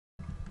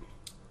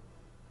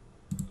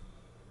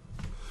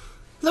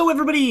Hello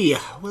everybody!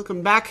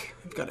 Welcome back.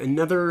 I've got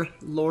another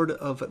Lord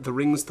of the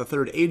Rings The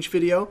Third Age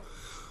video.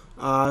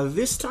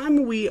 This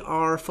time we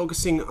are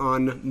focusing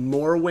on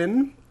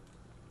Morwen.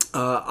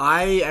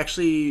 I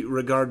actually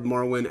regard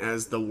Morwen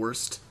as the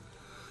worst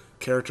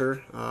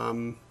character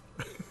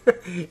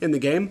in the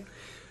game.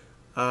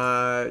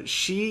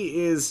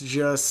 She is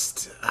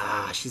just...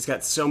 she's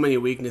got so many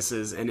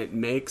weaknesses and it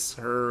makes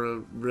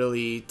her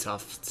really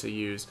tough to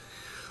use.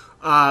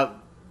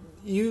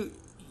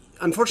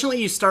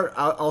 Unfortunately, you start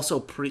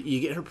also you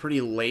get her pretty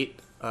late.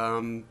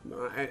 I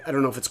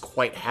don't know if it's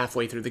quite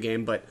halfway through the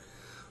game, but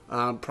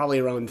probably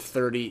around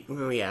 30,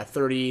 well, yeah,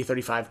 30,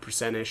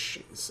 35%-ish,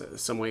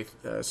 somewhere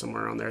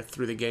around there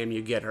through the game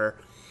you get her.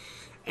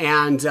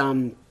 And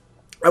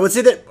I would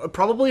say that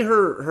probably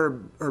her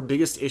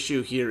biggest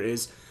issue here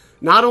is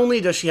not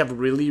only does she have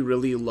really,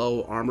 really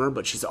low armor,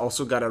 but she's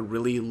also got a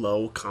really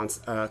low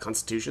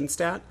constitution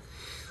stat.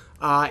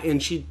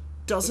 And she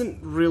doesn't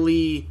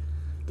really...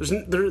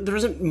 There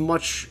isn't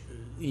much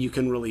you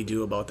can really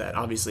do about that.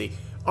 Obviously,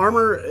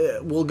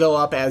 armor will go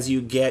up as you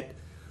get,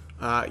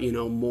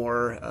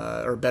 more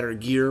or better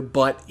gear.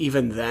 But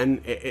even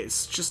then,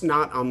 it's just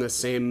not on the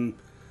same,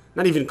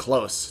 not even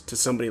close to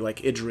somebody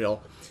like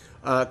Idril.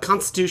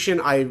 Constitution,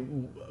 I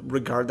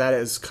regard that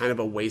as kind of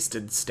a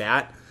wasted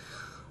stat.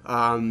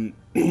 So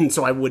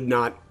I would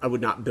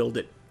not build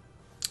it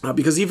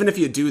because even if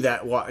you do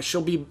that, well,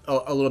 she'll be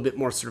a little bit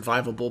more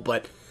survivable.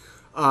 But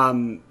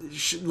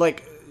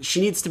she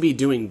needs to be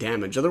doing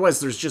damage. Otherwise,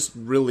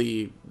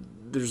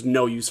 there's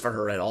no use for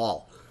her at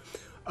all.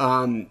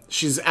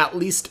 She's at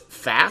least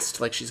fast.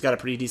 Like, she's got a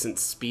pretty decent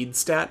speed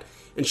stat.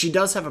 And she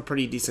does have a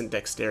pretty decent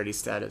dexterity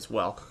stat as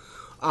well.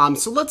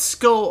 So let's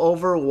go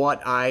over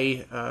what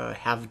I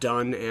have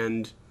done.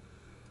 And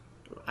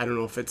I don't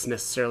know if it's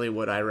necessarily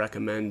what I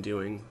recommend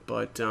doing.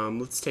 But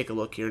let's take a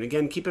look here. And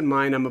again, keep in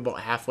mind, I'm about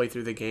halfway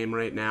through the game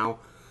right now.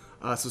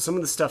 So some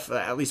of the stuff,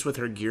 at least with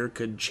her gear,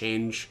 could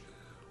change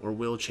or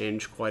will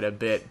change quite a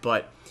bit.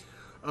 But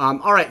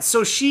all right,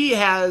 so she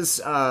has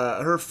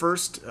her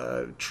first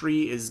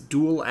tree is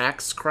dual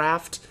axe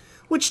craft,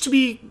 which, to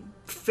be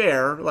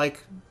fair,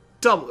 like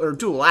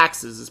dual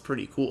axes is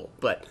pretty cool.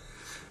 But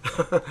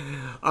but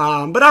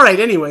all right,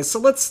 anyway, so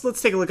let's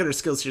take a look at her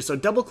skills here. So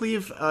double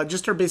cleave,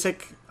 just her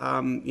basic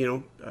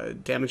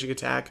damaging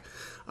attack.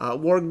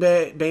 Warg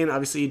Bane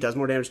obviously does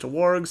more damage to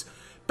wargs.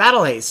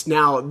 Battle haste.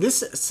 Now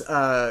this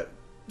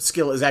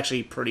skill is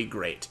actually pretty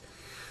great.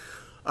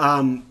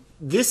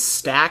 This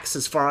stacks,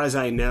 as far as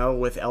I know,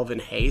 with Elven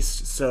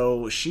Haste,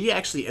 so she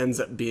actually ends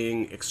up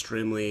being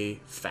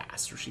extremely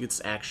fast, or she gets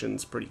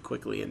actions pretty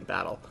quickly in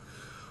battle.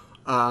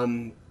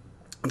 The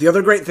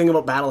other great thing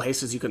about Battle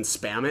Haste is you can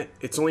spam it.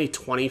 It's only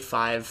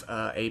 25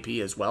 AP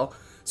as well,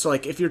 so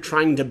like if you're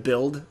trying to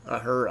build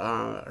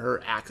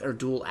her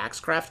dual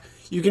axecraft,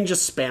 you can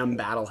just spam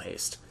Battle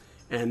Haste,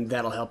 and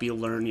that'll help you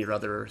learn your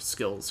other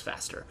skills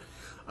faster.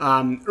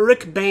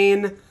 Uric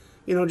Bane...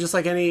 just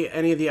like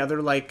any of the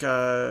other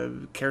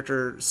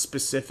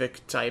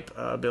character-specific type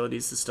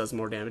abilities, this does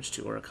more damage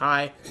to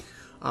Urukai.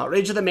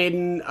 Rage of the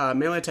Maiden,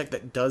 melee attack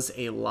that does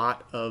a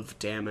lot of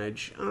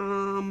damage.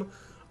 I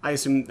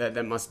assume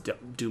that must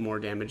do more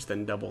damage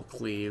than double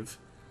cleave.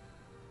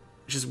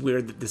 It's just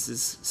weird that this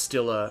is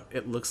still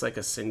it looks like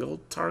a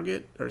single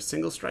target or a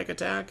single strike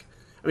attack.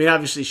 I mean,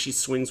 obviously she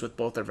swings with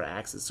both of her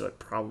axes, so it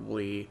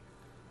probably...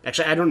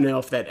 Actually, I don't know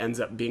if that ends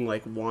up being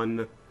like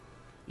one,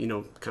 kind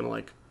of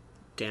like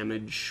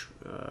damage,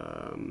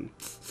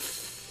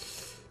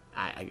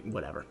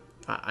 whatever.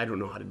 I don't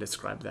know how to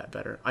describe that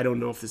better. I don't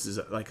know if this is,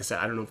 like I said,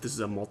 I don't know if this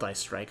is a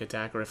multi-strike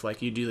attack or if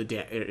like you do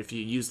if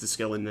you use the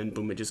skill and then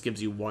boom, it just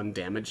gives you one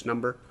damage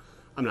number.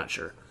 I'm not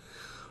sure.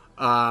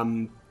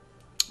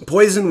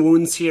 Poison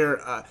wounds here.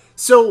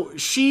 So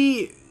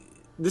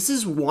this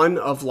is one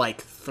of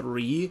like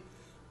 3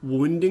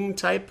 wounding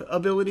type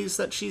abilities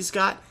that she's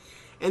got,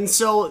 and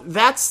so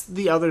that's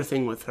the other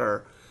thing with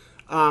her.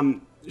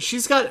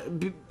 She's got...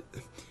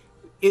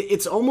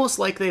 It's almost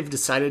like they've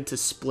decided to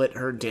split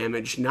her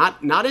damage,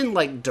 not in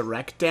like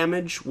direct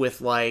damage with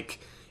like,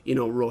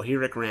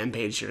 Rohirric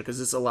Rampage here, because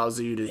this allows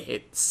you to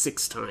hit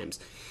 6 times.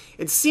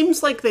 It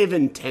seems like they've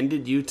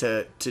intended you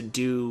to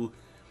do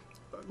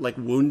like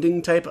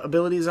wounding type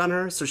abilities on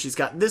her. So she's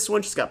got this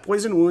one, she's got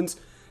poison wounds,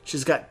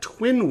 she's got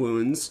twin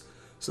wounds,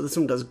 so this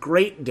one does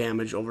great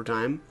damage over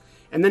time,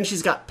 and then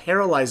she's got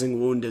paralyzing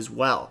wound as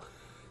well.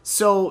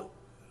 So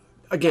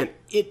again,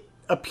 it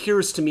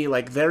appears to me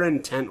like their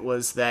intent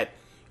was that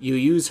you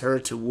use her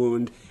to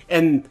wound,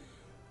 and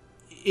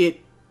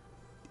it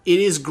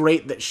is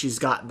great that she's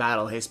got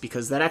battle haste,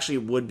 because that actually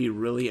would be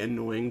really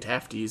annoying to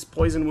have to use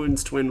poison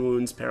wounds, twin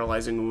wounds,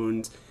 paralyzing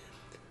wounds,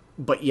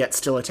 but yet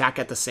still attack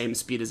at the same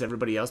speed as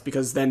everybody else,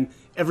 because then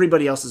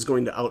everybody else is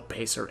going to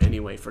outpace her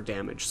anyway for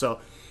damage. So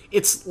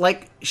it's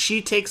like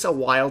she takes a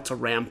while to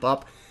ramp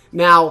up.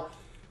 Now,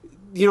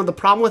 the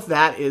problem with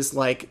that is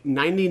like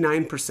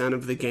 99%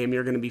 of the game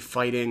you're going to be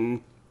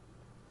fighting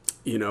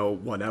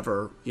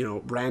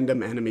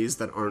random enemies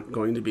that aren't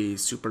going to be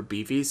super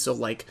beefy. So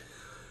like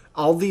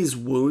all these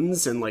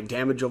wounds and like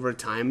damage over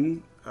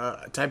time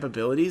type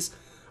abilities,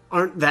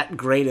 aren't that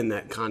great in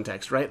that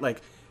context, right?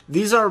 Like,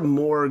 these are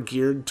more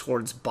geared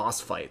towards boss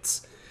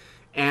fights,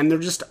 and there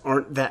just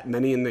aren't that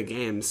many in the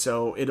game,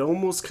 so it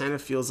almost kind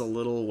of feels a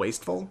little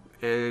wasteful.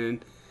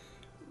 And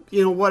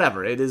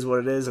whatever, it is what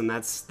it is, and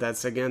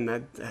that's again,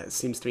 that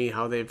seems to me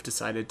how they've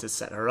decided to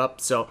set her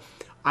up. So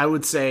I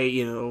would say,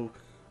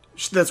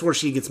 that's where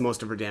she gets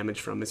most of her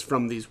damage from, is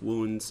from these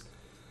wounds.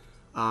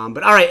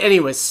 But all right,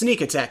 anyways,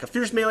 sneak attack, a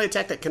fierce melee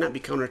attack that cannot be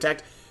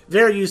counterattacked.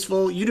 Very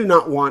useful. You do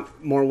not want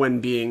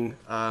Morwen being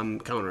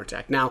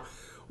counterattacked. Now,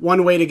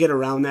 one way to get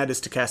around that is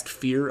to cast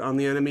fear on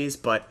the enemies,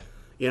 but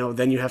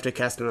then you have to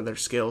cast another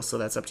skill, so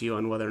that's up to you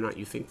on whether or not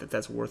you think that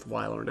that's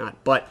worthwhile or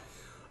not. But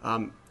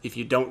if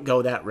you don't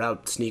go that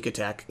route, sneak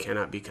attack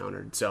cannot be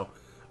countered. So,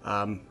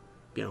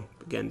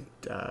 again,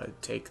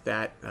 take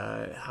that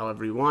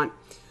however you want.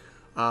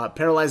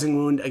 Paralyzing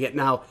wound, again,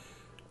 now,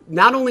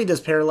 not only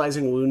does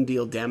paralyzing wound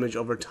deal damage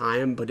over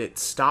time, but it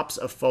stops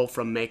a foe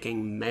from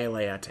making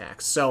melee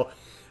attacks. So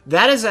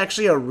that is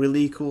actually a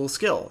really cool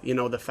skill.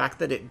 The fact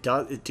that it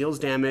deals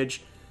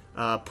damage,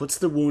 puts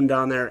the wound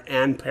on there,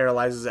 and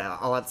paralyzes it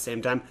all at the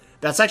same time.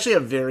 That's actually a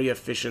very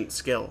efficient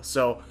skill.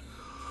 So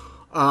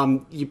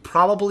you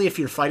probably, if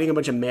you're fighting a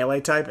bunch of melee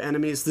type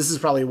enemies, this is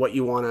probably what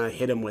you want to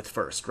hit them with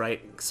first,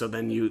 right? So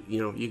then you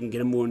can get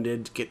them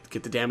wounded, get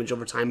the damage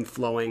over time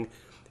flowing,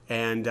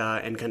 and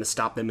kind of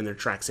stop them in their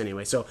tracks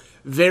anyway. So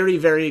very,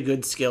 very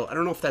good skill. I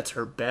don't know if that's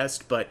her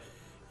best, but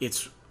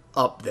it's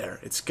up there.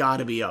 It's got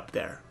to be up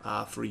there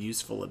for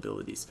useful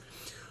abilities.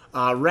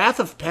 Wrath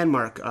of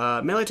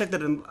Penmark, melee attack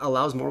that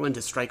allows Morwen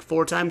to strike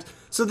 4 times.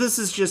 So this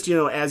is just,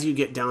 as you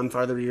get down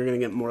farther, you're going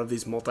to get more of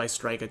these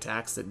multi-strike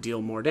attacks that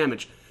deal more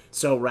damage.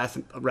 So Wrath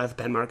of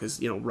Penmark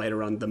is, right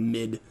around the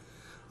mid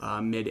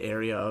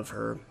area of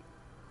her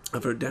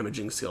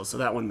damaging skill. So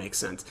that one makes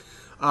sense.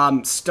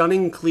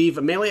 Stunning Cleave,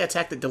 a melee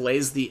attack that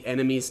delays the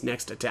enemy's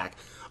next attack.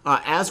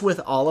 As with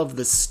all of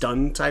the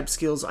stun type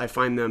skills, I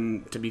find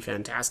them to be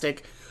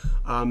fantastic.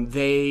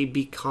 They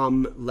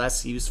become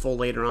less useful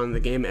later on in the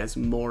game as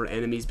more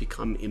enemies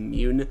become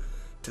immune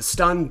to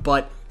stun,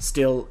 but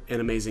still an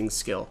amazing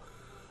skill.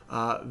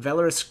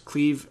 Valorous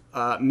Cleave,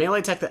 melee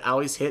attack that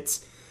always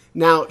hits.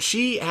 Now,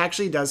 she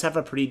actually does have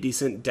a pretty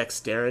decent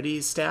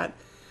dexterity stat.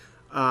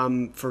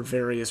 For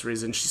various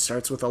reasons. She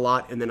starts with a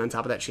lot, and then on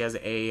top of that she has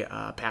a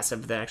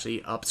passive that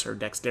actually ups her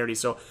dexterity.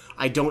 So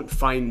I don't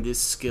find this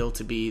skill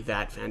to be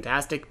that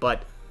fantastic,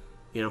 but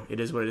it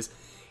is what it is.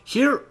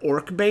 Here,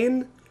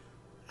 Orcbane,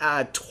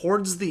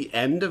 towards the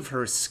end of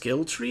her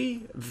skill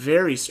tree,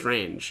 very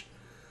strange.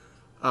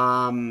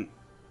 I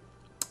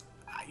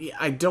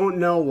don't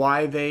know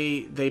why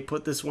they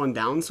put this one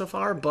down so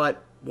far,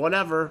 but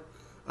whatever.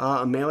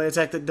 A melee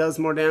attack that does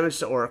more damage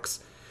to orcs.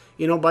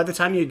 By the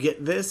time you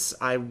get this,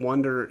 I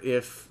wonder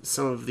if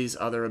some of these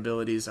other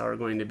abilities are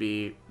going to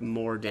be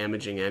more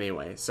damaging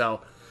anyway.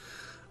 So,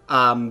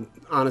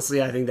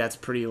 honestly, I think that's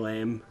pretty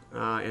lame.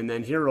 And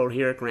then Hero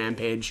Heroic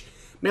Rampage.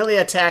 Melee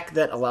attack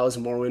that allows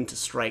Morwen to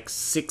strike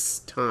 6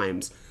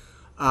 times.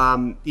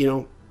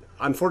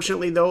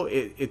 Unfortunately, though,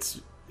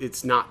 it's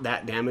not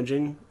that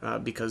damaging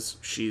because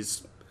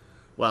she's...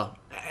 Well,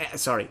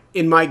 sorry.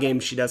 In my game,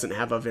 she doesn't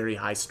have a very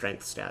high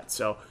strength stat,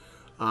 so...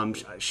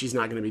 she's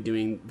not going to be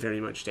doing very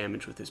much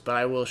damage with this, but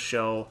I will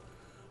show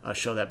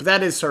that. But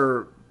that is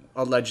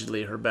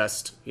allegedly her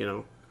best,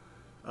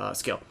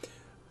 skill.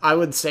 I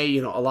would say,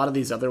 a lot of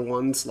these other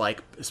ones,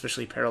 like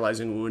especially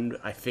Paralyzing Wound,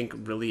 I think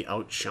really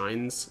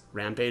outshines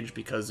Rampage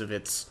because of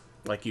its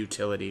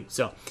utility.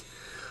 So,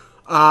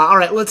 all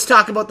right, let's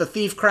talk about the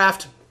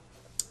Thiefcraft.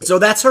 So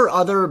that's her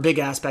other big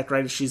aspect,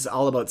 right? She's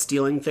all about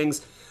stealing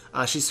things.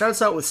 She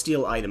starts out with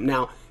steal item.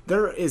 Now,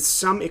 there is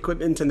some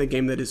equipment in the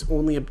game that is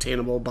only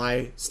obtainable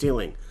by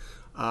stealing.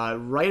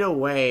 Right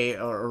away,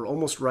 or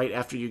almost right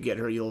after you get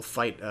her, you'll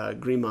fight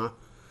Grima,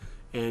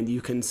 and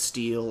you can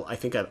steal, I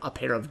think, a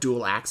pair of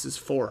dual axes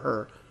for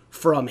her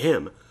from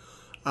him.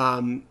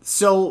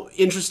 So,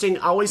 interesting.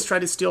 Always try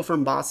to steal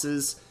from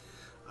bosses.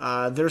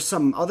 There's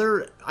some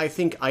other, I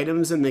think,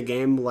 items in the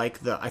game, like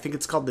I think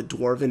it's called the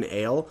Dwarven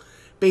Ale.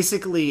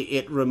 Basically,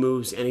 it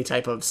removes any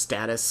type of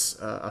status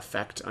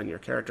effect on your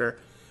character.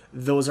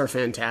 Those are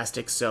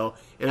fantastic. So,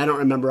 and I don't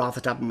remember off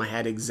the top of my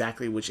head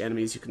exactly which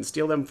enemies you can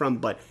steal them from,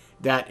 but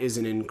that is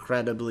an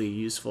incredibly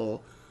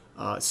useful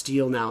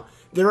steal. Now,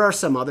 there are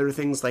some other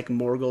things like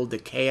Morgul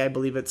Decay, I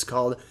believe it's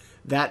called,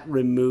 that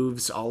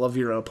removes all of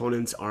your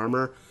opponent's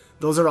armor.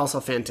 Those are also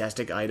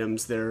fantastic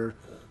items. They're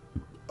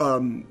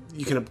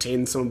you can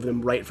obtain some of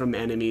them right from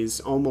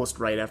enemies almost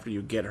right after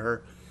you get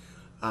her.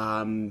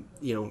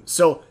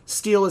 So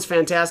steal is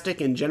fantastic,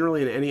 and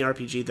generally in any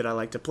RPG that I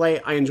like to play,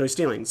 I enjoy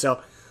stealing.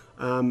 So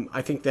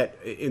I think that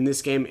in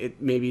this game,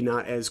 it may be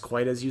not as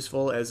quite as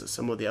useful as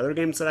some of the other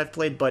games that I've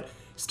played, but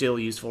still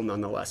useful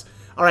nonetheless.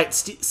 All right,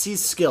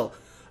 seize skill.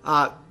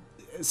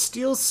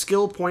 Steal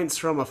skill points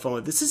from a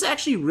foe. This is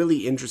actually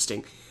really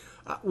interesting.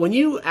 When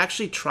you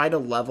actually try to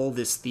level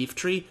this thief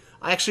tree,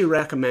 I actually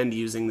recommend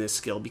using this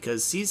skill,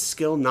 because seize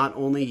skill not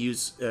only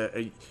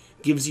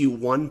gives you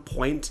 1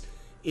 point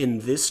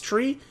in this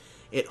tree,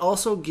 it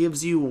also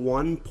gives you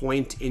 1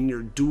 point in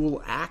your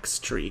dual axe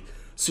tree.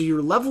 So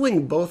you're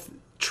leveling both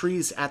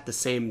trees at the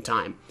same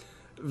time.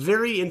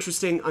 Very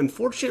interesting.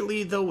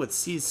 Unfortunately, though, with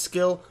C's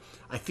skill,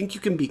 I think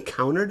you can be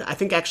countered. I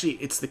think actually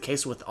it's the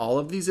case with all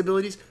of these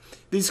abilities.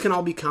 These can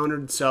all be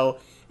countered, so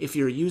if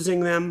you're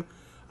using them,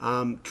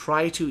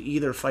 try to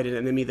either fight an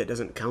enemy that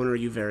doesn't counter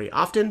you very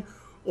often,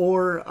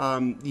 or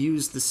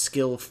use the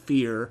skill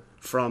Fear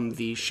from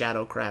the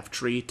Shadowcraft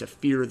tree to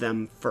fear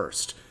them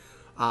first.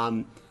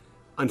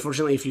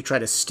 Unfortunately, if you try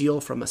to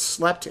steal from a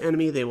slept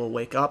enemy, they will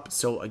wake up,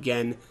 so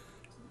again,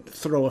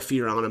 throw a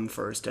Fear on them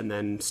first and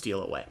then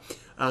steal away.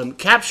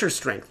 Capture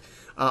Strength.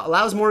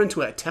 Allows Morwen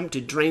to attempt to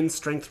drain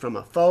strength from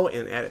a foe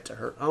and add it to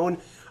her own.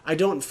 I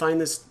don't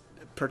find this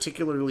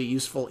particularly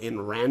useful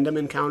in random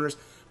encounters,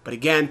 but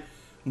again,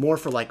 more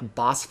for like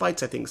boss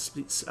fights. I think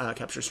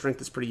Capture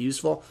Strength is pretty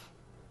useful.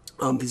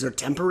 These are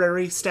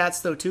temporary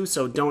stats though too,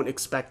 so don't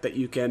expect that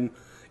you can,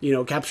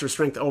 capture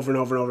strength over and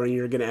over and over and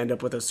you're going to end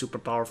up with a super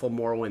powerful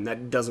Morwen.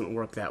 That doesn't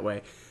work that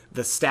way.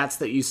 The stats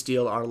that you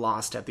steal are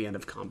lost at the end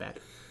of combat.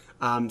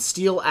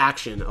 Steal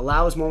Action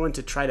allows Morwen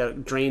to try to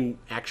drain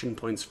action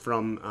points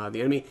from the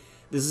enemy.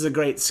 This is a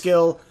great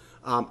skill.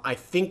 I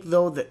think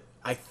though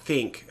I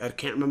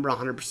can't remember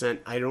 100%.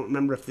 I don't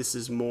remember if this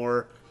is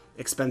more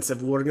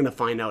expensive. We're going to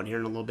find out here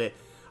in a little bit.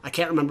 I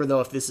can't remember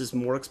though if this is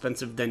more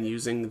expensive than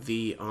using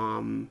the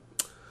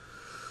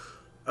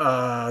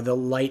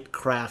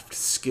Lightcraft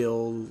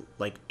skill,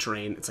 like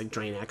Drain. It's like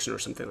Drain Action or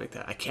something like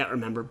that. I can't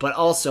remember. But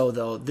also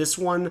though, this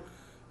one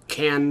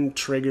can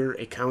trigger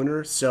a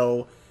counter,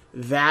 so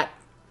that,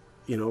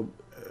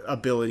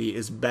 ability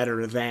is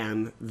better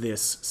than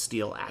this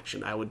Steal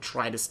Action. I would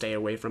try to stay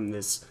away from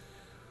this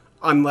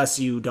unless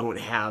you don't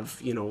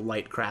have,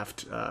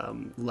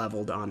 Lightcraft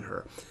leveled on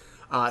her.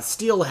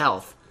 Steal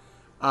Health.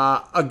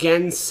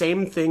 Again,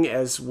 same thing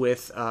as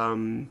with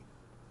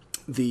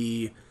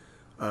the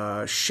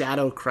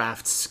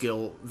Shadowcraft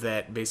skill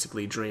that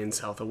basically drains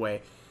health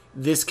away.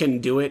 This can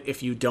do it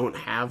if you don't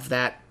have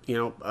that,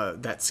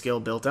 that skill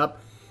built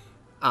up.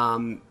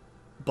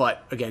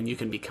 But again, you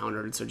can be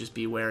countered, so just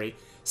be wary.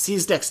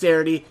 Seize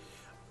Dexterity.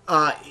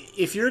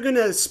 If you're going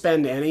to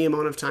spend any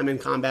amount of time in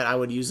combat, I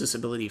would use this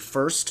ability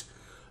first.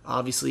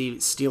 Obviously,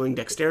 stealing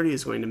Dexterity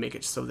is going to make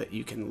it so that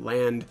you can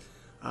land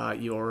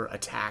your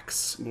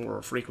attacks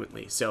more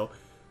frequently. So,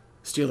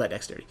 steal that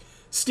Dexterity.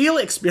 Steal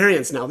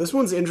Experience. Now, this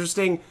one's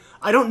interesting.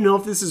 I don't know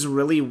if this is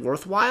really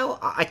worthwhile.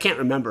 I can't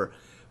remember.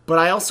 But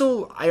I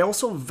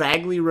also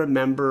vaguely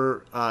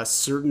remember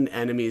certain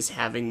enemies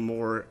having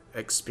more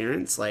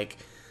experience, like...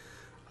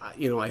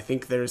 I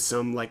think there's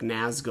some, like,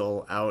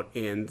 Nazgul out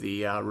in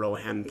the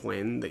Rohan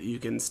Plain that you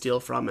can steal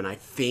from, and I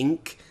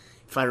think,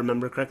 if I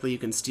remember correctly, you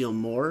can steal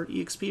more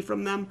EXP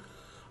from them.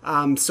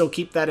 So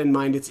keep that in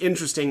mind. It's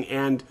interesting,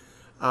 and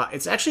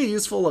it's actually a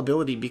useful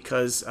ability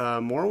because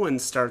Morwen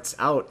starts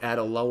out at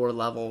a lower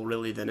level,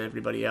 really, than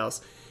everybody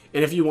else.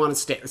 And if you want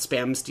to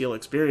spam steal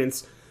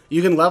experience,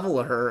 you can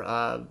level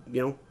her,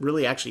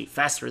 really actually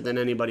faster than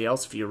anybody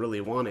else if you really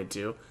wanted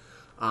to.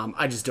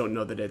 I just don't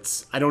know that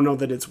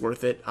it's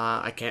worth it.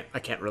 I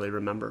can't really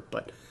remember,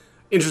 but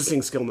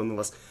interesting skill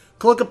nonetheless.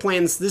 Cloak of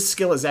Plains, this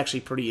skill is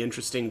actually pretty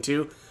interesting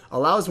too.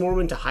 Allows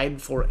Morwen to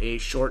hide for a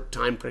short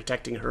time,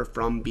 protecting her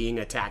from being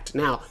attacked.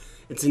 Now,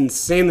 it's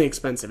insanely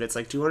expensive. It's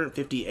like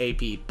 250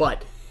 AP,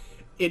 but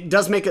it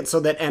does make it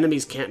so that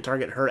enemies can't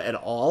target her at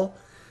all,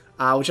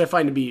 which I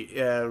find to be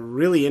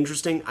really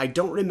interesting. I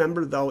don't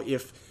remember though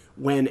if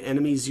when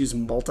enemies use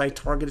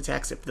multi-target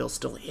attacks, if they'll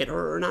still hit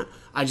her or not.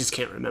 I just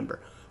can't remember.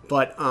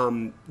 But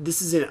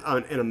this is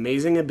an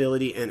amazing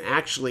ability and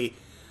actually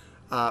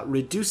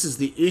reduces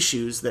the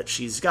issues that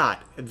she's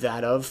got,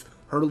 that of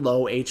her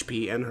low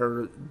HP and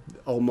her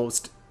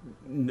almost,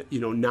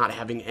 not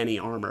having any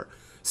armor.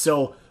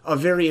 So a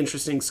very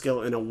interesting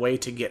skill and a way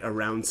to get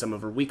around some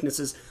of her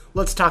weaknesses.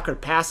 Let's talk her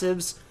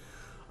passives.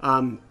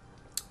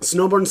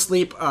 Snowborn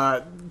Sleep,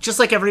 just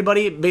like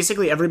everybody,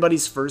 basically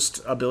everybody's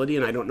first ability,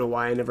 and I don't know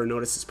why I never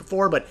noticed this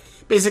before, but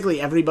basically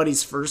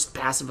everybody's first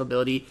passive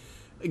ability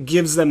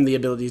gives them the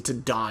ability to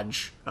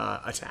dodge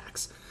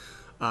attacks.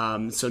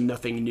 So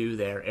nothing new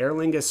there. Aer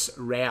Lingus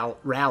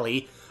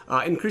Rally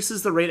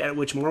increases the rate at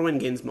which Morwen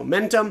gains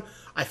momentum.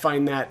 I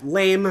find that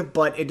lame,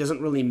 but it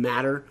doesn't really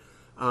matter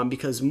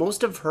because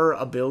most of her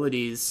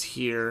abilities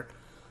here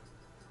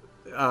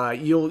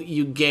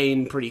you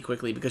gain pretty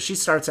quickly because she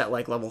starts at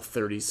like level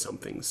 30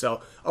 something.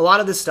 So a lot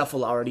of this stuff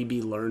will already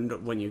be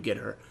learned when you get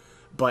her.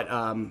 But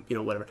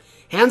whatever.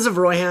 Hands of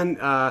Rohan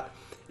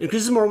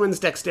increases Morwen's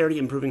dexterity,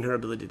 improving her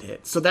ability to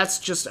hit. So that's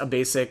just a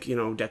basic,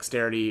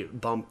 dexterity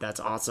bump. That's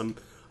awesome.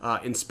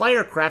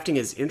 Inspire crafting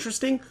is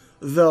interesting,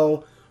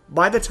 though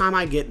by the time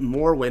I get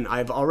Morwen,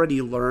 I've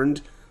already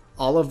learned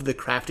all of the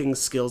crafting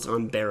skills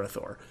on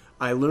Barathor.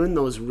 I learned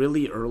those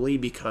really early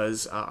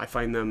because I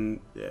find them,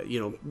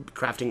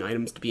 crafting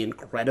items to be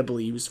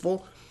incredibly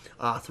useful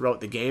throughout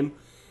the game.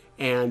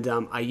 And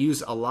I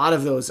use a lot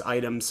of those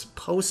items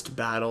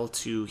post-battle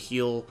to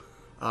heal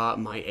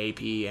my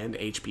AP and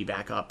HP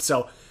back up.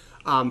 So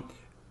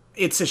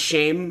it's a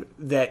shame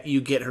that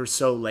you get her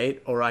so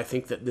late, or I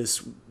think that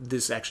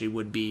this actually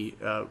would be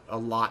a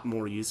lot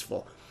more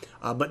useful.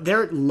 But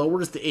there it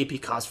lowers the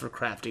AP cost for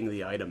crafting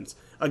the items.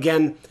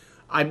 Again,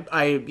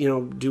 I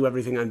do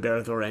everything on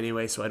Barathor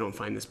anyway, so I don't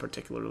find this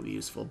particularly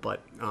useful.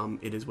 But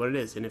it is what it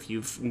is, and if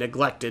you've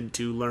neglected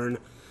to learn,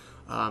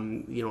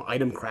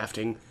 item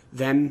crafting,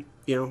 then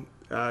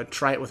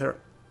try it with her.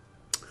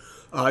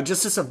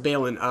 Justice of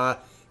Balin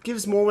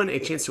gives Morwen a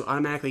chance to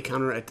automatically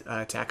counter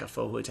attack a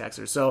foe who attacks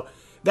her. So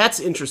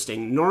that's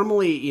interesting.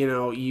 Normally,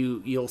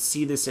 you'll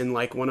see this in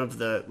like one of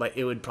the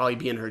it would probably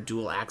be in her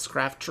dual axe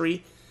craft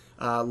tree,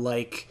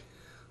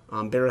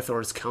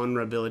 Barathor's counter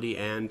ability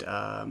and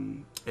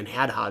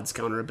Hadhod's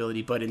counter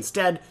ability. But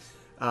instead,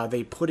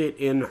 they put it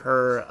in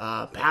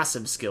her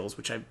passive skills,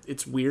 which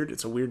it's weird.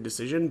 It's a weird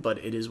decision, but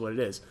it is what it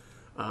is,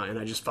 and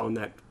I just found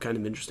that kind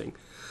of interesting.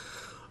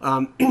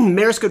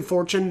 Mare's Good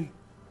Fortune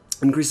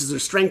increases her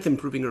strength,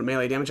 improving her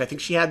melee damage. I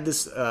think she had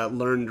this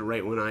learned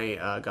right when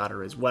I got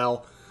her as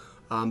well.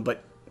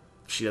 But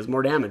she does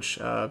more damage,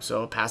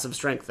 so passive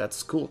strength,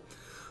 that's cool.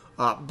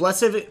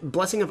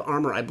 Blessing of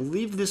Armor, I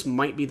believe this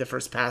might be the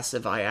first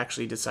passive I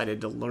actually decided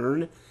to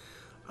learn.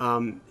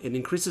 It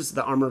increases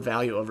the armor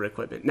value over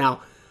equipment. Now,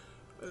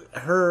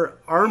 her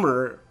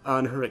armor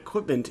on her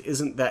equipment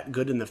isn't that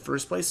good in the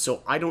first place,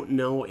 so I don't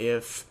know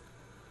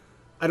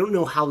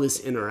how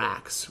this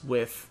interacts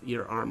with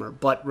your armor,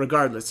 but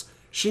regardless,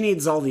 she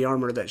needs all the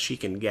armor that she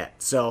can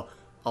get, so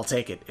I'll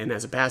take it. And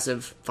as a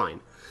passive, fine.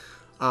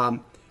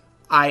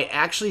 I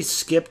actually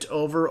skipped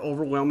over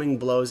Overwhelming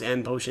Blows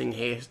and Potion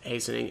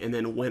Hastening and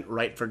then went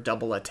right for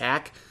double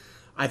attack.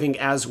 I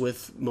think as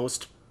with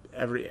most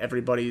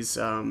everybody's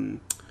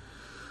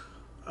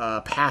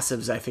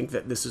passives, I think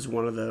that this is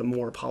one of the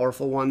more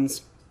powerful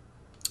ones.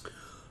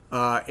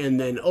 And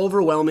then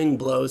Overwhelming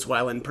Blows.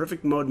 While in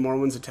perfect mode,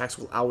 Morwen's attacks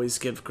will always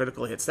give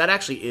critical hits. That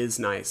actually is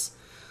nice.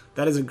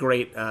 That is a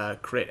great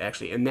crit,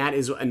 actually. And that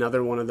is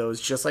another one of those,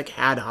 just like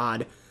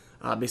Hadhod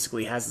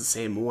basically has the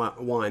same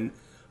one.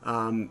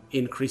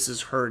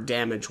 Increases her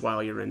damage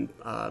while you're in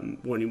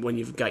when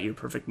you've got your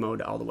perfect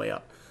mode all the way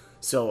up.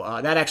 So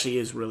that actually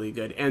is really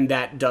good, and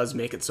that does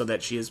make it so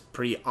that she is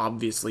pretty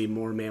obviously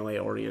more melee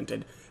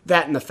oriented.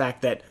 That and the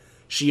fact that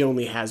she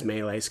only has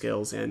melee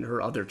skills and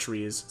her other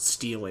tree is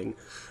stealing.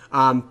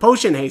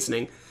 Potion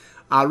Hastening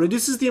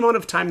reduces the amount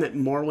of time that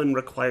Morwen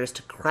requires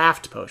to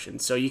craft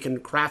potions, so you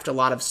can craft a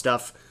lot of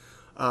stuff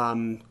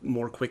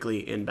more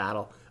quickly in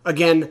battle.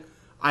 Again,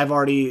 I've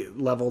already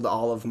leveled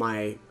all of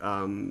my,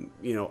 item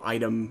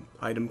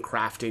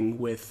crafting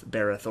with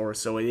Barathor,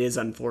 so it is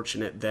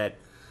unfortunate that,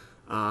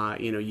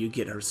 you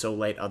get her so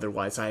late.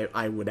 Otherwise,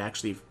 I would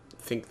actually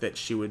think that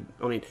she would.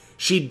 I mean,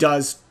 she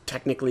does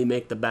technically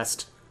make the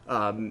best,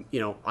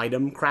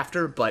 item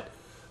crafter, but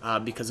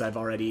because I've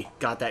already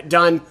got that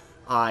done,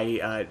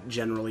 I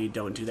generally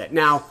don't do that.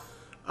 Now,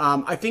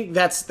 I think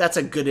that's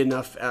a good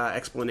enough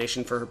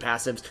explanation for her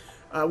passives.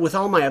 With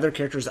all my other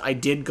characters, I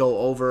did go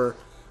over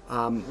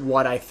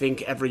what I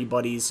think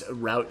everybody's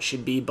route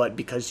should be, but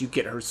because you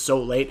get her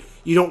so late,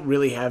 you don't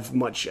really have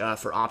much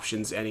for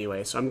options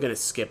anyway, so I'm going to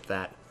skip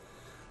that.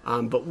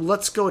 But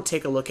let's go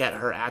take a look at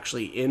her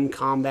actually in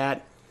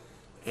combat,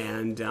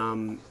 and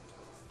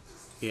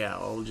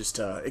I'll just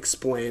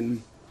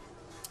explain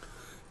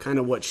kind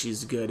of what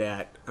she's good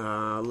at.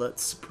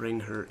 Let's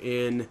bring her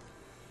in.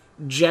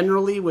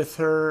 Generally with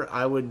her,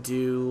 I would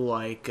do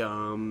like...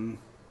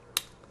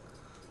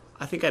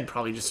 I think I'd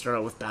probably just start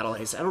out with Battle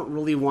Haste. I don't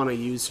really want to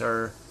use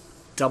her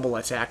double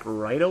attack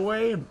right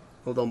away.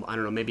 Although, I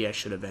don't know, maybe I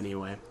should have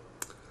anyway.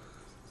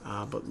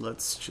 But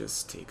let's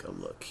just take a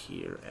look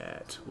here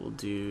at... We'll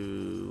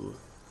do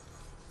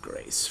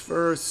Grace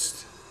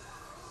first.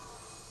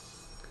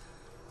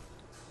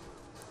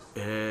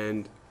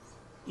 And,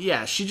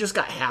 yeah, she just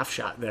got half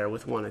shot there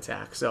with one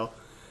attack. So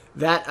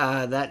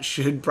that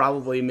should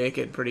probably make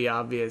it pretty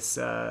obvious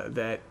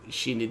that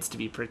she needs to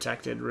be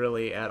protected,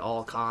 really, at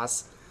all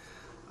costs.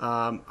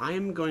 I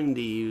am going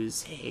to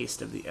use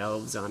Haste of the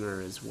Elves on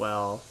her as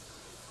well.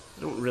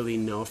 I don't really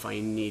know if I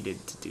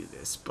needed to do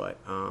this, but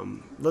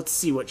let's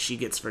see what she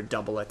gets for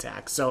double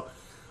attack. So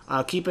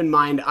keep in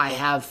mind, I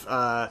have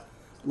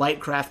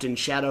Lightcraft and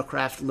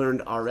Shadowcraft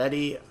learned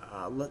already.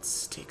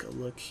 Let's take a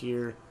look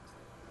here.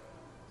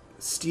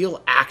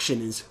 Steal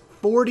Action is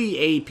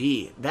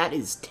 40 AP. That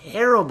is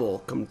terrible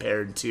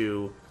compared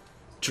to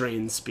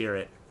Drain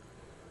Spirit.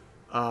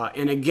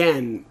 And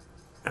again...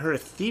 Her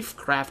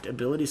Thiefcraft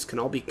abilities can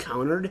all be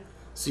countered,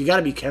 so you got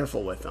to be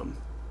careful with them.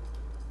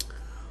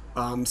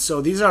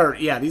 So these are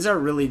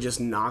really just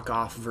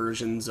knockoff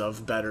versions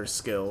of better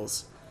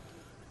skills.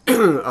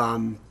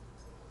 If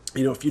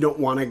you don't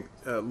want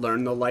to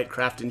learn the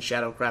Lightcraft and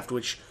Shadowcraft,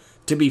 which,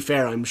 to be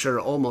fair, I'm sure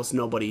almost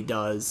nobody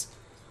does,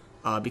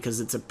 because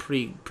it's a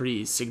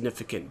pretty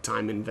significant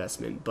time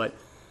investment. But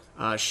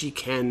she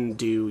can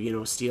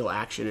do, Steal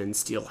Action and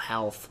Steal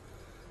Health.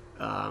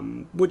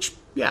 Which,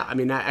 yeah, I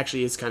mean, that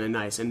actually is kind of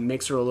nice and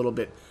makes her a little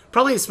bit,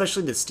 probably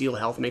especially the Steal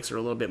Health makes her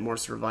a little bit more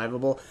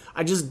survivable.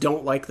 I just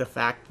don't like the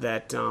fact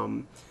that,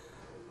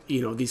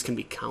 you know, these can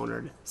be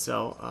countered.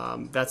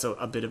 So that's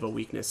a bit of a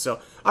weakness. So,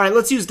 all right,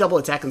 let's use double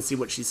attack and see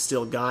what she's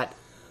still got.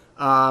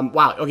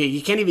 Wow, okay,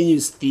 you can't even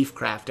use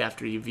Thiefcraft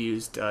after you've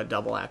used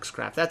double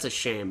Axecraft. That's a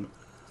shame.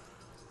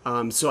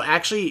 So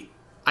actually,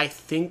 I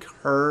think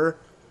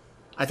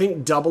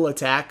double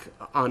attack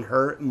on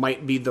her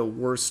might be the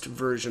worst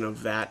version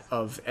of that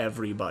of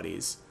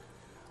everybody's.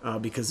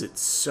 Because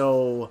it's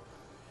so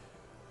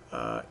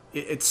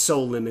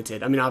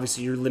limited. I mean,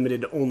 obviously you're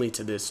limited only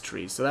to this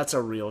tree, so that's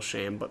a real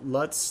shame. But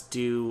let's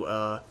do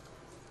a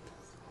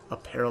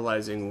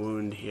paralyzing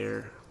wound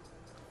here.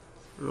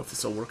 I don't know if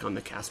this will work on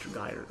the caster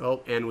guy or...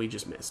 Oh, and we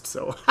just missed.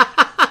 So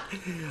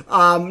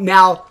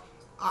now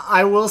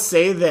I will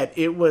say that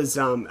it was...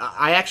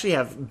 I actually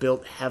have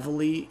built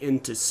heavily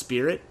into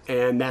Spirit,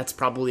 and that's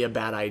probably a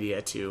bad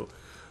idea too.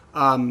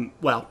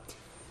 Well,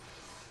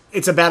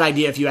 it's a bad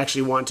idea if you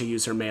actually want to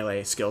use her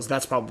melee skills.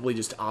 That's probably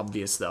just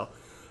obvious, though.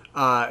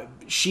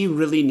 She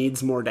really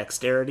needs more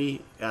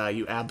dexterity.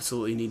 You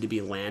absolutely need to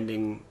be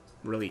landing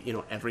really, you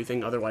know,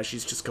 everything. Otherwise,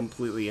 she's just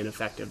completely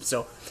ineffective.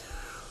 So,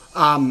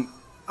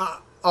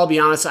 I'll be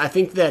honest. I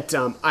think that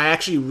I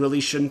actually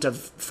really shouldn't have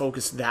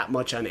focused that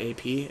much on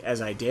AP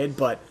as I did.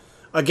 But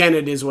again,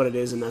 it is what it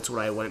is, and that's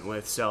what I went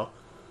with. So,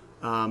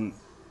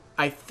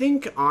 I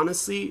think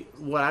honestly,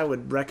 what I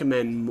would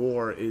recommend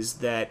more is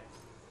that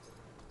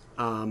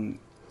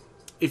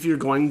if you're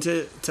going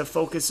to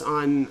focus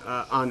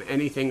on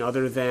anything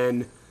other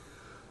than,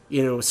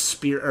 you know,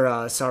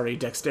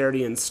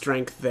 dexterity and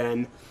strength,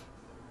 then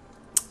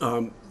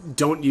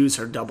don't use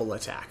her double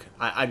attack.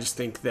 I just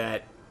think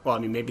that, well, I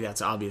mean, maybe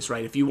that's obvious,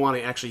 right? If you want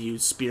to actually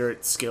use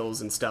spirit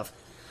skills and stuff,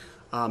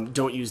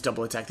 don't use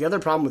double attack. The other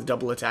problem with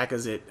double attack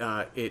is it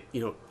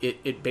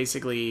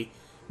basically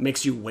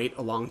makes you wait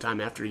a long time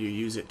after you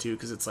use it too,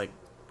 because it's like,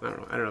 I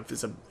don't know if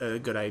it's a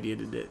good idea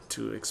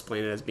to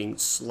explain it as being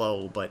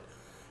slow, but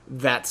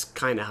that's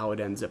kind of how it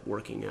ends up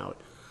working out.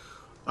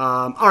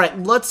 All right,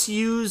 let's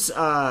use...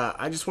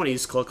 I just want to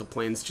use Cloak of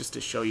Plains just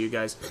to show you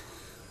guys.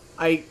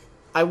 I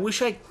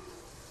wish I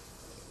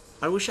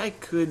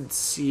could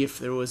see if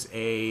there was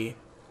a...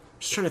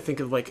 Just trying to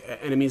think of like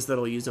enemies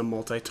that'll use a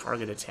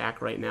multi-target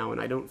attack right now, and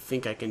I don't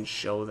think I can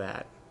show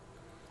that.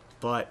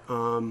 But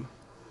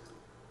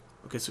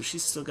okay, so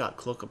she's still got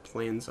Cloak of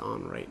Plains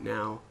on right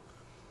now.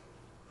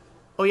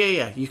 Oh,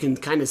 yeah. You can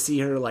kind of see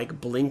her, like,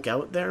 blink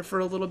out there for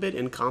a little bit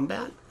in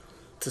combat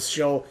to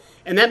show...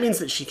 And that means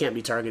that she can't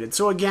be targeted.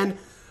 So, again,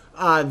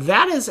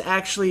 that is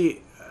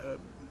actually...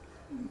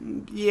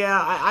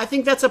 I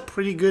think that's a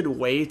pretty good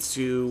way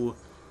to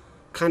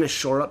kind of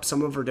shore up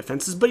some of her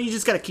defenses. But you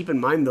just got to keep in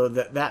mind, though,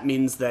 that that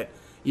means that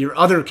your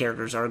other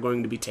characters are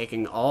going to be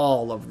taking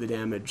all of the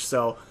damage.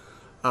 So,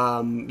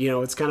 you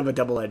know, it's kind of a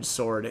double-edged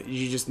sword.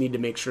 You just need to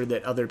make sure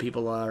that other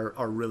people are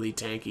really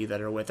tanky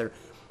that are with her.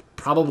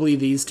 Probably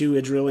these two,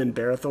 Idril and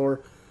Barathor.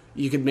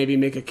 You could maybe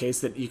make a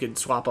case that you could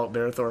swap out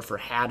Barathor for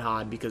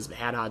Hadhod, because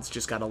Hadhod's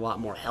just got a lot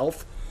more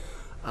health.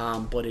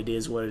 But it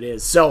is what it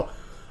is. So,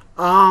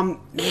 man,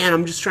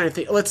 I'm just trying to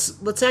think. Let's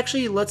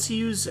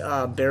use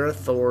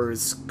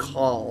Barathor's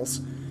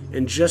calls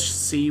and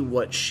just see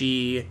what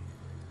she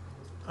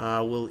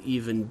will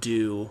even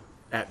do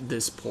at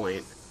this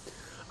point.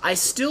 I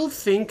still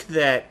think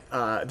that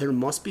there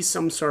must be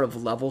some sort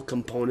of level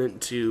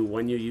component to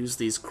when you use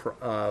these,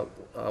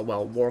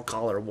 War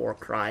Call or War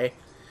Cry,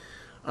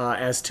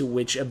 as to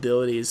which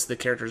abilities the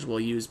characters will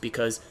use,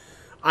 because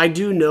I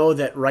do know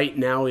that right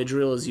now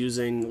Idril is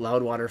using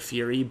Loudwater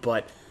Fury,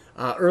 but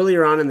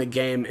earlier on in the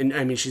game, and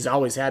I mean she's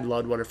always had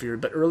Loudwater Fury,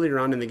 but earlier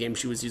on in the game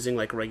she was using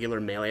like regular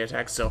melee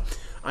attacks, so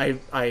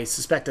I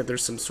suspect that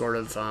there's some sort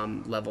of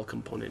level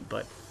component,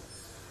 but...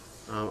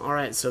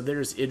 Alright, so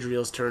there's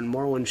Idril's turn.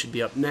 Morwen should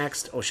be up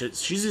next. Oh,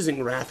 she's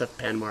using Wrath of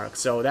Penmark.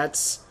 So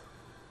that's...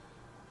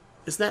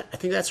 I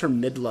think that's her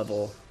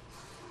mid-level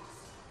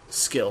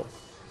skill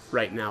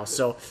right now.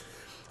 So,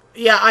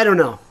 yeah, I don't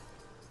know.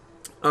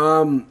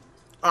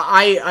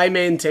 I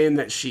maintain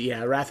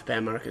that Wrath of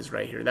Penmark is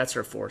right here. That's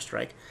her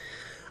 4-strike.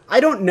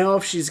 I don't know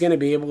if she's going to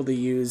be able to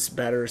use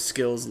better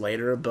skills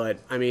later, but,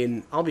 I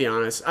mean, I'll be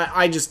honest.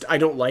 I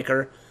don't like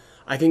her.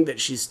 I think that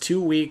she's too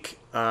weak.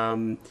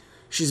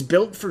 She's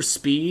built for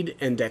speed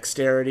and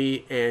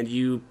dexterity, and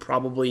you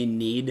probably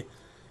need,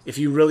 if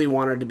you really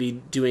want her to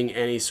be doing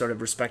any sort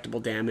of respectable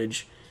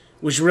damage,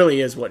 which really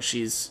is what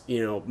she's,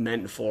 you know,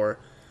 meant for,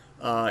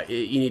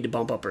 you need to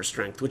bump up her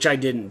strength, which I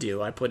didn't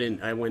do. I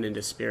went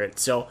into spirit.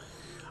 So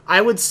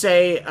I would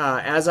say,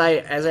 as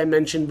I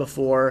mentioned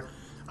before,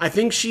 I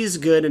think she's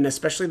good, and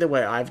especially the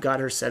way I've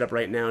got her set up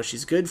right now,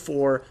 she's good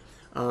for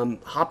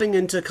hopping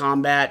into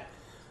combat,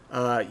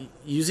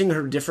 using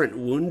her different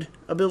wound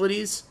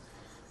abilities,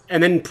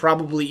 and then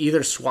probably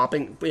either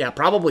swapping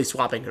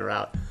her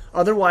out.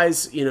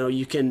 Otherwise, you know,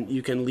 you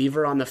can leave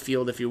her on the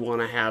field if you want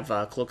to have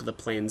Cloak of the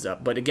Plains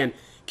up. But again,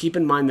 keep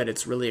in mind that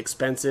it's really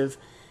expensive,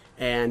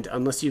 and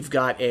unless you've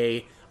got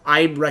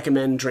I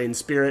recommend Drain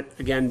Spirit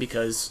again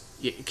because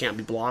it can't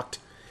be blocked.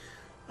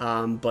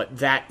 But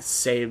that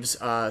saves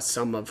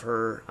some of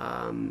her,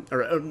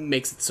 or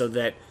makes it so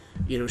that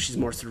she's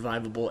more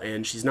survivable,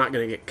 and she's not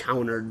going to get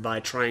countered by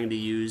trying to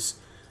use,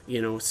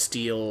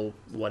 steal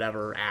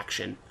whatever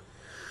action.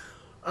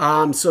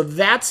 So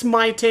that's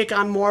my take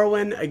on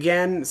Morwen.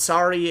 Again,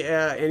 sorry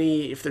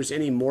if there's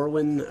any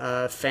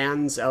Morwen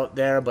fans out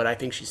there, but I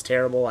think she's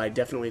terrible. I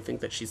definitely think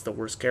that she's the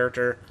worst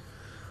character.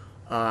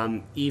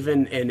 I've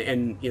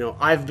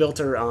built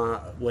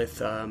her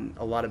with a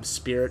lot of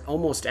spirit,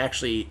 almost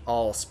actually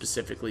all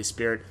specifically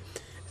spirit,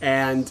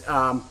 and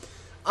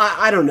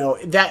I don't know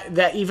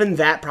that even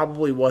that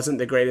probably wasn't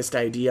the greatest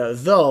idea,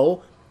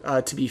 though.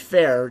 To be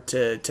fair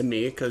to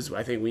me, because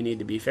I think we need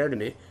to be fair to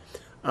me.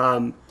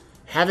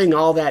 Having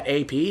all that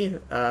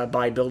AP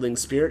by building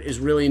Spirit is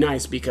really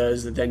nice,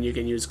 because then you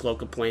can use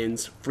Cloak of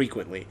Plains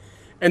frequently.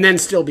 And then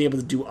still be able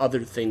to do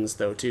other things,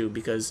 though, too,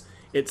 because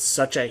it's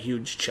such a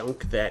huge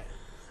chunk that,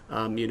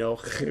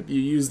 if you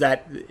use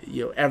that,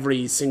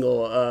 every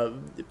single,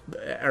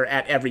 or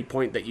at every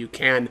point that you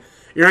can,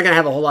 you're not going to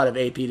have a whole lot of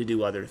AP to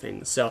do other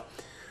things. So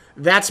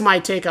that's my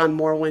take on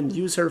Morwen.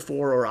 Use her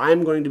for, or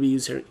I'm going to be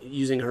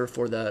using her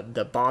for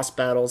the boss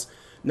battles.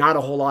 Not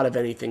a whole lot of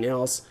anything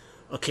else.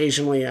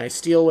 Occasionally I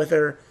steal with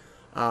her,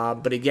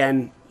 but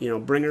again,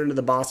 bring her into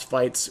the boss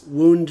fights,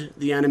 wound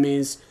the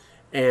enemies,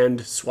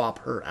 and swap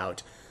her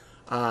out.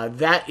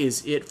 That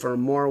is it for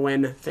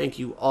Morwen. Thank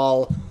you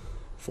all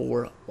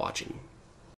for watching.